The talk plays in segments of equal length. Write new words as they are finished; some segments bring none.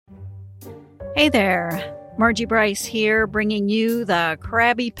Hey there, Margie Bryce here, bringing you the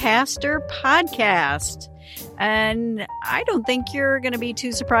Krabby Pastor podcast. And I don't think you're going to be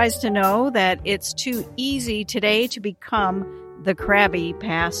too surprised to know that it's too easy today to become the Krabby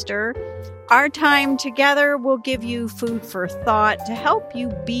Pastor. Our time together will give you food for thought to help you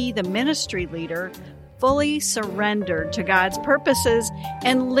be the ministry leader fully surrendered to God's purposes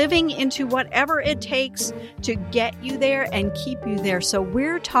and living into whatever it takes to get you there and keep you there. So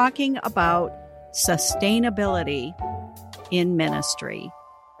we're talking about sustainability in ministry.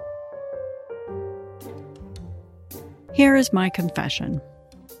 Here is my confession.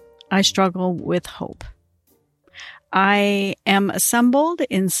 I struggle with hope. I am assembled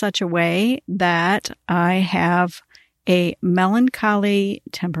in such a way that I have a melancholy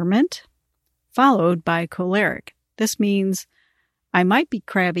temperament followed by choleric. This means I might be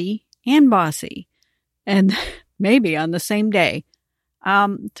crabby and bossy, and maybe on the same day.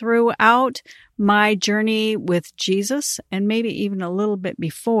 Throughout my journey with Jesus, and maybe even a little bit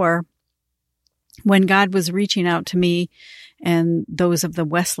before, when God was reaching out to me, and those of the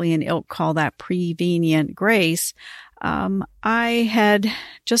Wesleyan ilk call that prevenient grace, I had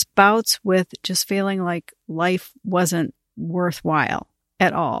just bouts with just feeling like life wasn't worthwhile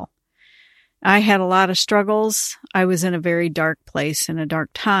at all. I had a lot of struggles. I was in a very dark place in a dark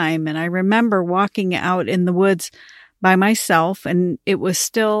time. And I remember walking out in the woods by myself, and it was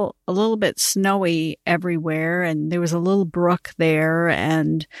still a little bit snowy everywhere. And there was a little brook there.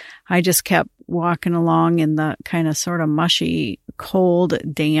 And I just kept walking along in the kind of sort of mushy, cold,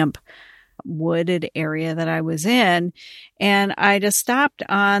 damp, wooded area that I was in. And I just stopped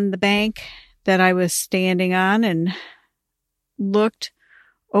on the bank that I was standing on and looked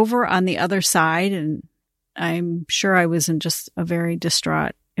over on the other side, and I'm sure I was in just a very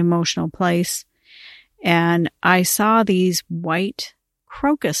distraught, emotional place. And I saw these white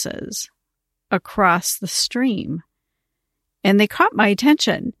crocuses across the stream, and they caught my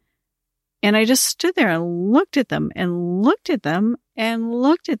attention. And I just stood there and looked at them and looked at them and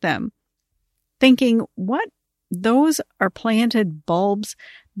looked at them, thinking, what? Those are planted bulbs.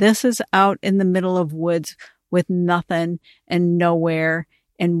 This is out in the middle of woods with nothing and nowhere.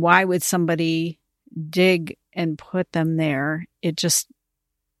 And why would somebody dig and put them there? It just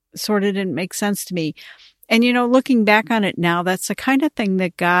sort of didn't make sense to me. And, looking back on it now, that's the kind of thing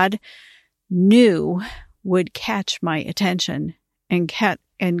that God knew would catch my attention and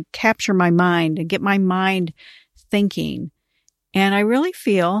capture my mind and get my mind thinking. And I really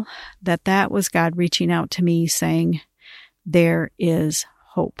feel that that was God reaching out to me saying, there is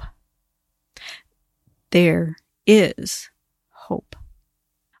hope. There is hope.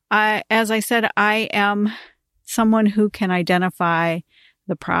 As I said, I am someone who can identify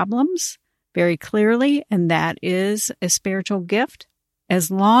the problems very clearly, and that is a spiritual gift,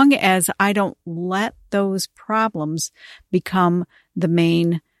 as long as I don't let those problems become the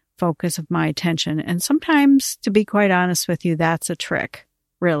main focus of my attention. And sometimes, to be quite honest with you, that's a trick,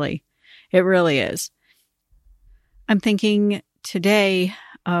 really. It really is. I'm thinking today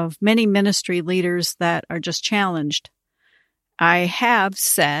of many ministry leaders that are just challenged. I have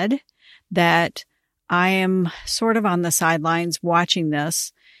said that I am sort of on the sidelines watching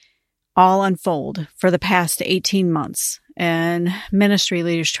this all unfold for the past 18 months, and ministry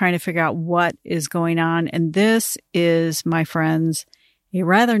leaders trying to figure out what is going on. And this is, my friends, a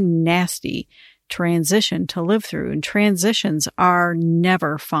rather nasty transition to live through. And transitions are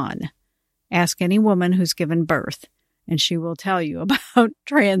never fun. Ask any woman who's given birth, and she will tell you about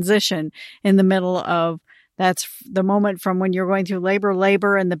transition in the middle of that's the moment from when you're going through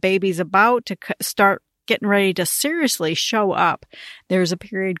labor, and the baby's about to start getting ready to seriously show up. There's a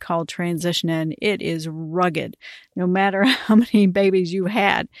period called transition, and it is rugged, no matter how many babies you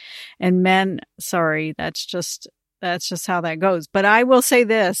had. And men, sorry, that's just how that goes. But I will say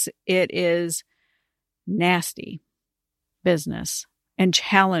this, it is nasty business and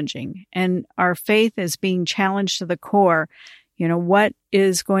challenging, and our faith is being challenged to the core. What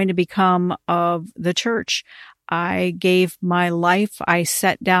is going to become of the church? I gave my life. I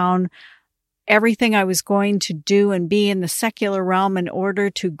set down everything I was going to do and be in the secular realm in order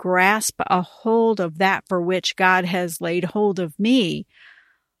to grasp a hold of that for which God has laid hold of me.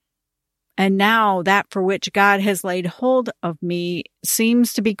 And now that for which God has laid hold of me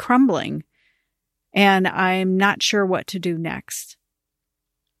seems to be crumbling, and I'm not sure what to do next.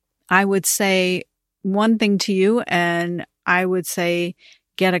 I would say one thing to you, and I would say,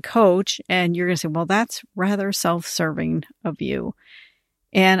 get a coach. And you're going to say, well, that's rather self-serving of you.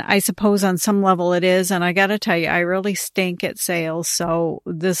 And I suppose on some level it is. And I got to tell you, I really stink at sales. So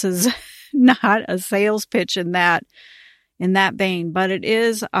this is not a sales pitch in that in that vein, but it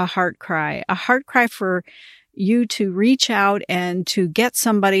is a heart cry for you to reach out and to get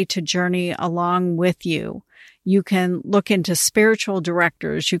somebody to journey along with you. You can look into spiritual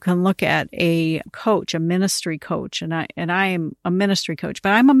directors. You can look at a coach, a ministry coach. And I am a ministry coach,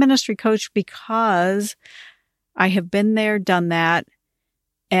 but I'm a ministry coach because I have been there, done that.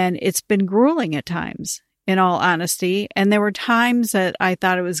 And it's been grueling at times, in all honesty. And there were times that I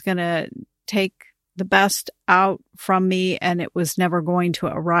thought it was going to take the best out from me and it was never going to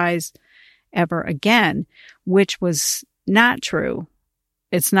arise ever again, which was not true.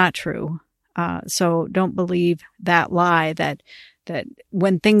 It's not true. So don't believe that lie that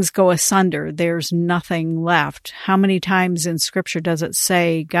when things go asunder, there's nothing left. How many times in scripture does it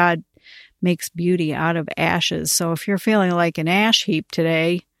say God makes beauty out of ashes? So if you're feeling like an ash heap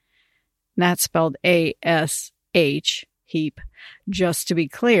today, not spelled A-S-H, heap, just to be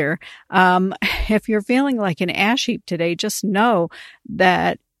clear, if you're feeling like an ash heap today, just know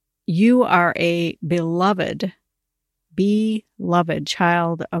that you are a beloved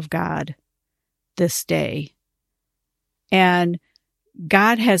child of God this day. And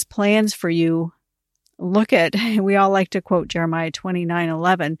God has plans for you. We all like to quote Jeremiah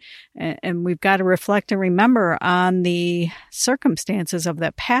 29:11, and we've got to reflect and remember on the circumstances of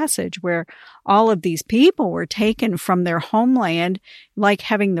that passage where all of these people were taken from their homeland, like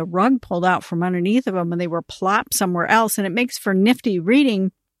having the rug pulled out from underneath of them, and they were plopped somewhere else. And it makes for nifty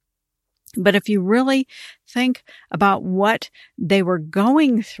reading. But if you really think about what they were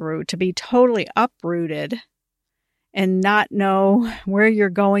going through to be totally uprooted and not know where you're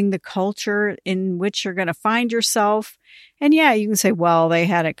going, the culture in which you're going to find yourself. And yeah, you can say, well, they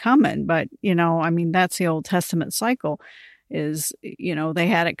had it coming. But, that's the Old Testament cycle is, they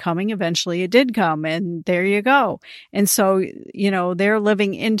had it coming. Eventually it did come. And there you go. And so, they're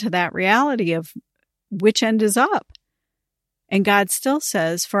living into that reality of which end is up. And God still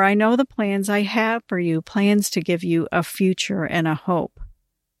says, for I know the plans I have for you, plans to give you a future and a hope.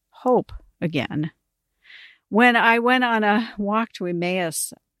 Hope again. When I went on a walk to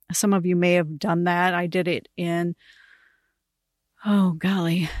Emmaus, some of you may have done that. I did it in,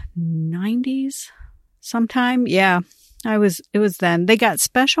 90s sometime. Yeah, it was then. They got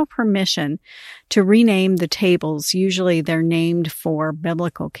special permission to rename the tables. Usually they're named for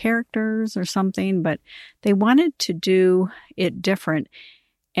biblical characters or something, but they wanted to do it different.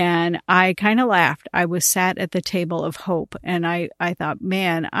 And I kind of laughed. I was sat at the table of hope, and I thought,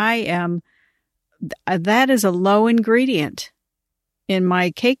 man, that is a low ingredient in my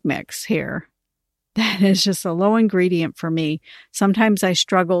cake mix here. That is just a low ingredient for me. Sometimes I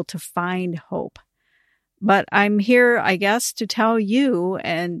struggle to find hope. But I'm here, I guess, to tell you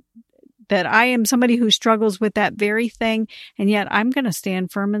and that I am somebody who struggles with that very thing. And yet I'm going to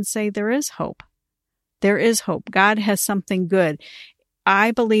stand firm and say there is hope. There is hope. God has something good.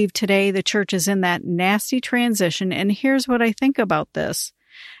 I believe today the church is in that nasty transition. And here's what I think about this.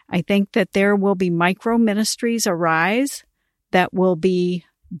 I think that there will be micro ministries arise that will be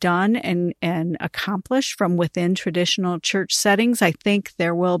done and accomplished from within traditional church settings. I think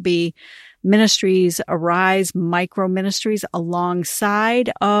there will be ministries arise, micro ministries alongside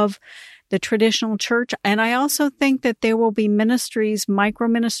of the traditional church. And I also think that there will be ministries, micro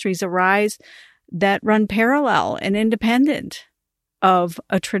ministries arise that run parallel and independent of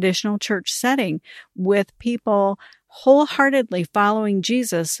a traditional church setting with people wholeheartedly following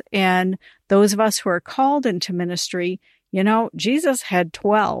Jesus. And those of us who are called into ministry, Jesus had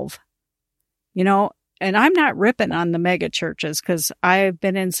 12, and I'm not ripping on the mega churches because I've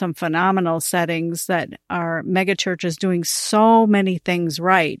been in some phenomenal settings that are mega churches doing so many things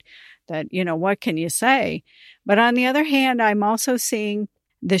right that, what can you say? But on the other hand, I'm also seeing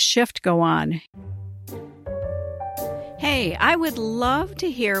the shift go on. Hey, I would love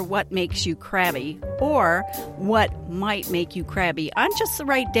to hear what makes you crabby or what might make you crabby on just the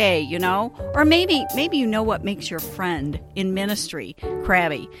right day, or maybe what makes your friend in ministry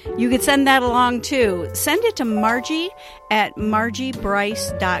crabby. You could send that along too. Send it to Margie at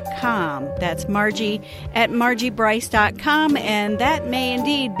margiebryce.com. That's Margie at margiebryce.com, and that may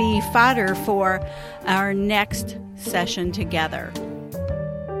indeed be fodder for our next session together.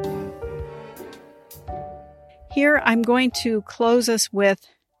 Here, I'm going to close us with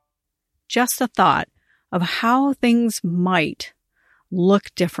just a thought of how things might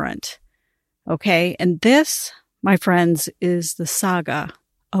look different. Okay, and this, my friends, is the saga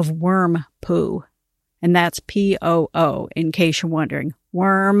of worm poo. And that's P-O-O, in case you're wondering.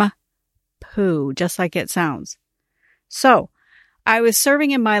 Worm poo, just like it sounds. So, I was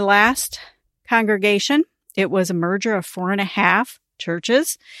serving in my last congregation. It was a merger of 4.5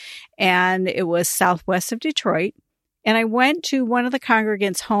 churches, and it was southwest of Detroit. And I went to one of the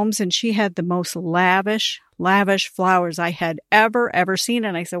congregants' homes, and she had the most lavish flowers I had ever seen.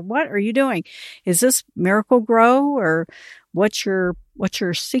 And I said, "What are you doing? Is this Miracle Grow, or what's your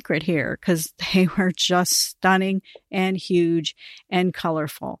secret here?" Because they were just stunning and huge and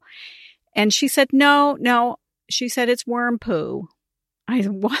colorful. And she said, no. She said, "It's worm poo." I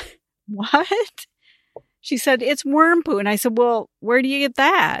said, What? She said, "It's worm poo." And I said, "Well, where do you get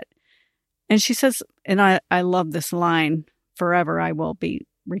that?" And she says, and I love this line forever. I will be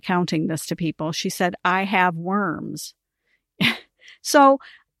recounting this to people. She said, "I have worms." So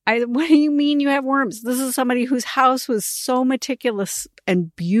what do you mean you have worms? This is somebody whose house was so meticulous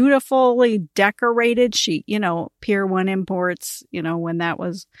and beautifully decorated. She, Pier 1 Imports, when that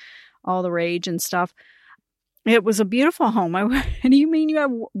was all the rage and stuff. It was a beautiful home. What do you mean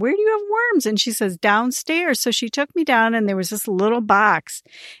where do you have worms? And she says, "Downstairs." So she took me down, and there was this little box,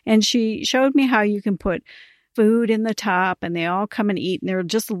 and she showed me how you can put food in the top, and they all come and eat. And they're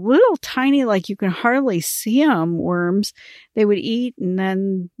just little tiny, like you can hardly see them, worms. They would eat, and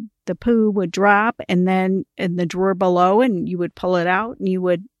then the poo would drop, and then in the drawer below, and you would pull it out, and you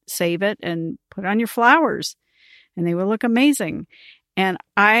would save it and put it on your flowers, and they would look amazing. And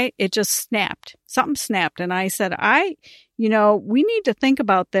it just snapped. Something snapped. And I said, we need to think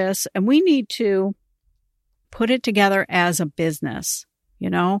about this, and we need to put it together as a business.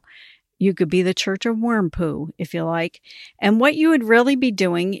 You could be the Church of Worm Poo, if you like. And what you would really be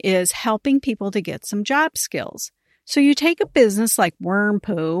doing is helping people to get some job skills. So you take a business like Worm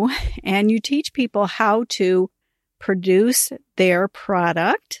Poo, and you teach people how to produce their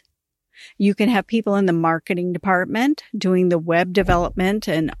product. You can have people in the marketing department doing the web development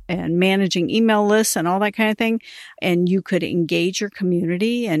and managing email lists and all that kind of thing. And you could engage your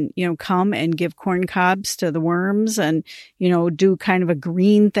community and, come and give corn cobs to the worms and, do kind of a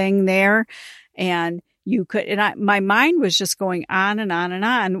green thing there. And you could, my mind was just going on and on and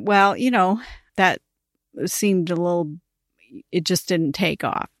on. Well, that seemed it just didn't take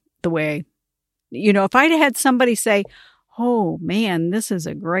off the way, if I'd had somebody say, "Oh man, this is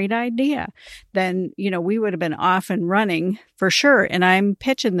a great idea," then, we would have been off and running for sure. And I'm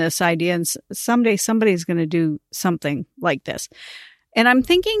pitching this idea, and someday somebody's going to do something like this. And I'm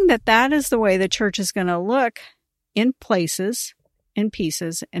thinking that is the way the church is going to look in places, in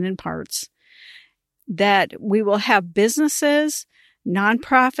pieces, and in parts. That we will have businesses,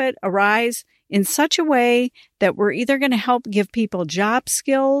 nonprofit arise in such a way that we're either going to help give people job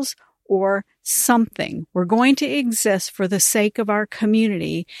skills or something. We're going to exist for the sake of our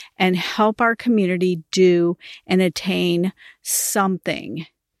community and help our community do and attain something.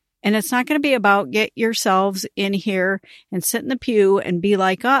 And it's not going to be about get yourselves in here and sit in the pew and be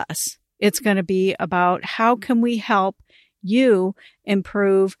like us. It's going to be about how can we help you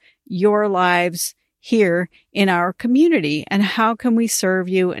improve your lives here in our community, and how can we serve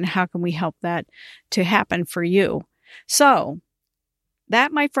you, and how can we help that to happen for you. So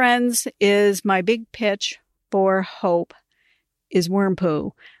that, my friends, is my big pitch for hope, is worm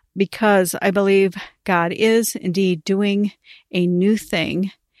poo, because I believe God is indeed doing a new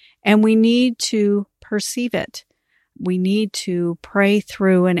thing, and we need to perceive it. We need to pray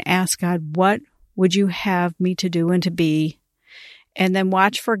through and ask God, what would you have me to do and to be? And then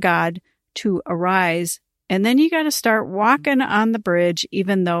watch for God to arise. And then you got to start walking on the bridge,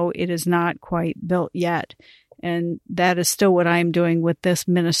 even though it is not quite built yet. And that is still what I'm doing with this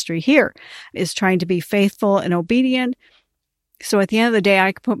ministry here, is trying to be faithful and obedient. So at the end of the day,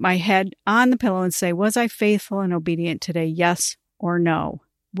 I can put my head on the pillow and say, was I faithful and obedient today? Yes or no,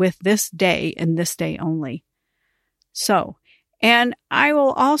 with this day and this day only. So, and I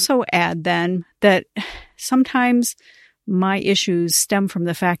will also add then that sometimes my issues stem from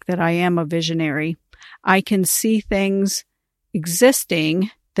the fact that I am a visionary. I can see things existing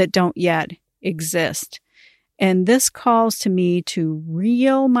that don't yet exist. And this calls to me to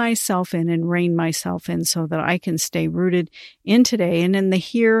reel myself in and rein myself in so that I can stay rooted in today and in the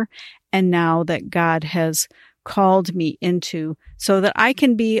here and now that God has called me into, so that I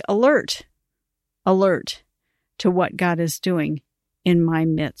can be alert to what God is doing in my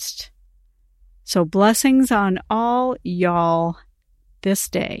midst. So blessings on all y'all this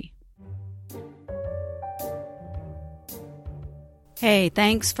day. Hey,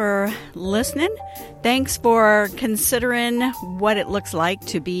 thanks for listening. Thanks for considering what it looks like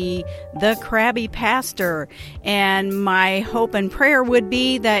to be the crabby pastor. And my hope and prayer would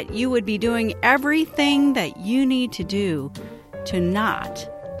be that you would be doing everything that you need to do to not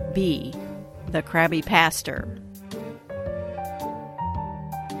be the crabby pastor.